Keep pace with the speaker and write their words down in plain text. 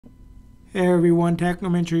Hey everyone,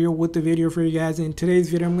 Technomentary here with the video for you guys. In today's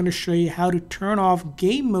video, I'm going to show you how to turn off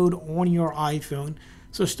game mode on your iPhone.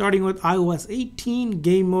 So starting with iOS 18,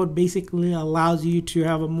 game mode basically allows you to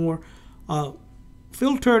have a more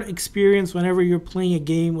filtered experience whenever you're playing a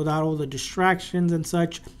game without all the distractions and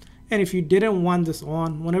such. And if you didn't want this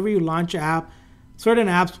on, whenever you launch an app, certain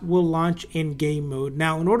apps will launch in game mode.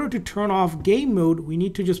 Now, in order to turn off game mode, we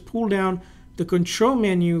need to just pull down the control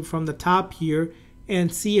menu from the top here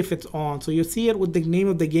and see if it's on. So you'll see it with the name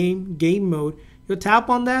of the game mode. You'll tap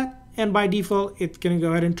on that, and by default, it's going to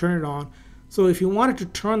go ahead and turn it on. So if you wanted to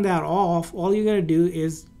turn that off, all you're going to do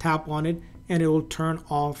is tap on it, and it will turn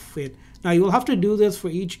off it. Now, you'll have to do this for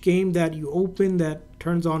each game that you open that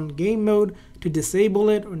turns on game mode to disable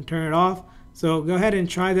it and turn it off. So go ahead and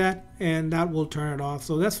try that, and that will turn it off.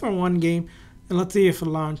 So that's for one game. And let's see if it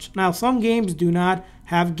launches. Now, some games do not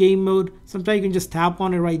have game mode. Sometimes you can just tap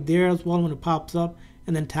on it right there as well when it pops up,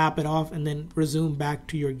 and then tap it off and then resume back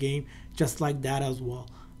to your game just like that as well.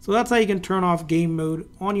 So that's how you can turn off game mode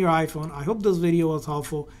on your iPhone. I hope this video was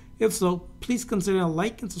helpful. If so, please consider a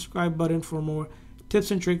like and subscribe button for more tips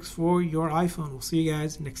and tricks for your iPhone. We'll see you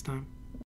guys next time.